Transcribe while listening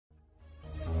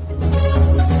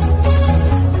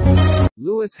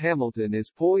Lewis Hamilton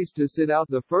is poised to sit out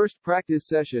the first practice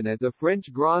session at the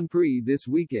French Grand Prix this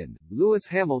weekend. Lewis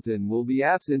Hamilton will be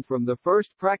absent from the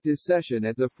first practice session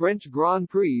at the French Grand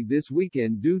Prix this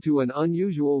weekend due to an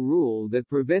unusual rule that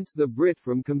prevents the Brit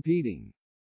from competing.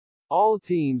 All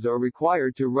teams are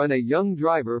required to run a young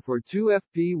driver for 2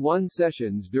 FP1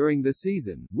 sessions during the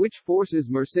season, which forces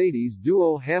Mercedes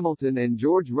duo Hamilton and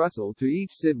George Russell to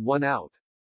each sit one out.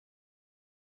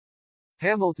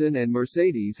 Hamilton and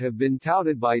Mercedes have been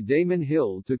touted by Damon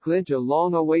Hill to clinch a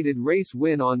long-awaited race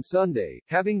win on Sunday,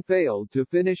 having failed to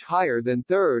finish higher than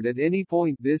third at any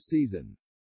point this season.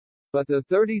 But the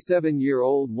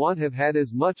 37-year-old won't have had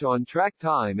as much on-track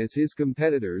time as his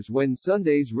competitors when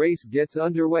Sunday's race gets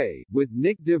underway, with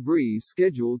Nick de Vries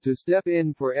scheduled to step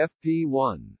in for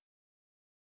FP1.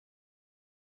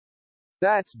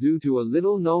 That's due to a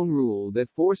little-known rule that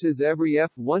forces every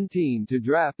F1 team to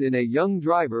draft in a young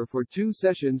driver for 2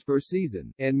 sessions per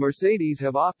season, and Mercedes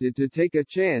have opted to take a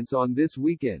chance on this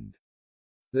weekend.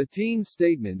 The team's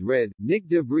statement read, "Nick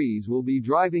de Vries will be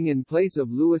driving in place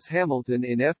of Lewis Hamilton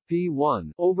in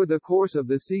FP1. Over the course of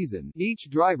the season, each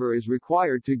driver is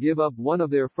required to give up one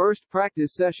of their first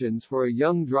practice sessions for a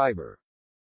young driver."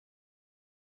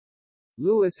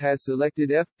 Lewis has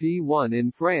selected FP1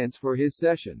 in France for his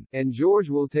session, and George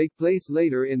will take place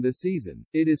later in the season.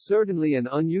 It is certainly an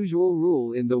unusual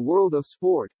rule in the world of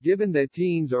sport, given that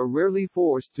teams are rarely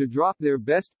forced to drop their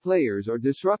best players or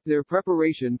disrupt their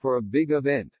preparation for a big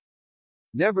event.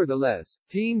 Nevertheless,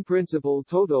 team principal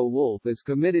Toto Wolff is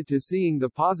committed to seeing the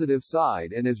positive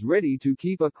side and is ready to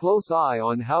keep a close eye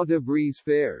on how de Vries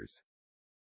fares.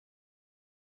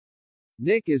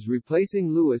 Nick is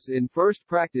replacing Lewis in first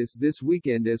practice this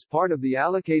weekend as part of the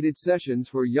allocated sessions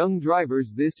for young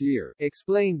drivers this year,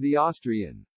 explained the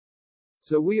Austrian.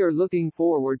 "So we are looking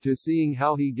forward to seeing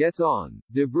how he gets on."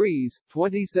 De Vries,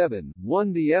 27,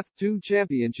 won the F2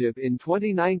 championship in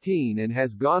 2019 and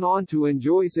has gone on to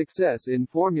enjoy success in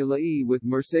Formula E with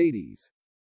Mercedes.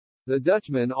 The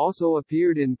Dutchman also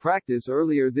appeared in practice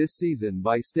earlier this season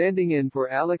by standing in for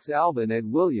Alex Albon at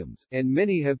Williams, and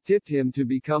many have tipped him to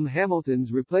become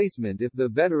Hamilton's replacement if the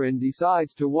veteran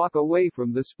decides to walk away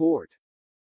from the sport.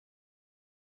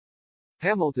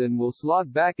 Hamilton will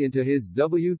slot back into his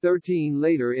W13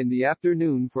 later in the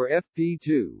afternoon for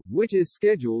FP2, which is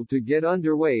scheduled to get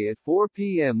underway at 4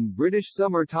 p.m. British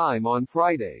Summer Time on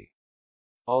Friday.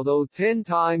 Although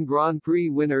 10-time Grand Prix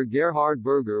winner Gerhard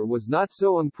Berger was not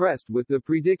so impressed with the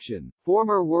prediction,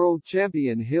 former world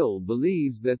champion Hill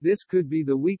believes that this could be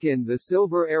the weekend the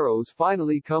Silver Arrows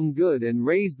finally come good and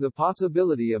raise the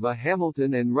possibility of a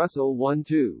Hamilton and Russell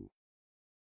 1-2.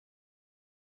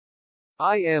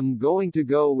 "I am going to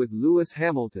go with Lewis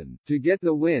Hamilton to get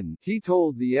the win," he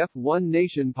told the F1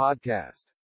 Nation podcast.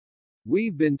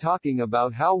 "We've been talking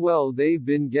about how well they've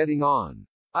been getting on.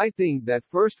 I think that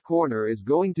first corner is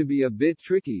going to be a bit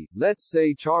tricky. Let's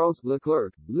say Charles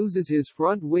Leclerc loses his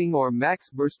front wing or Max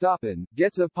Verstappen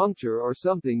gets a puncture or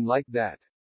something like that.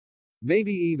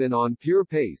 Maybe even on pure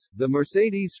pace, the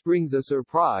Mercedes springs a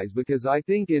surprise because I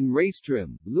think in race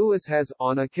trim, Lewis has,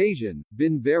 on occasion,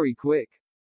 been very quick."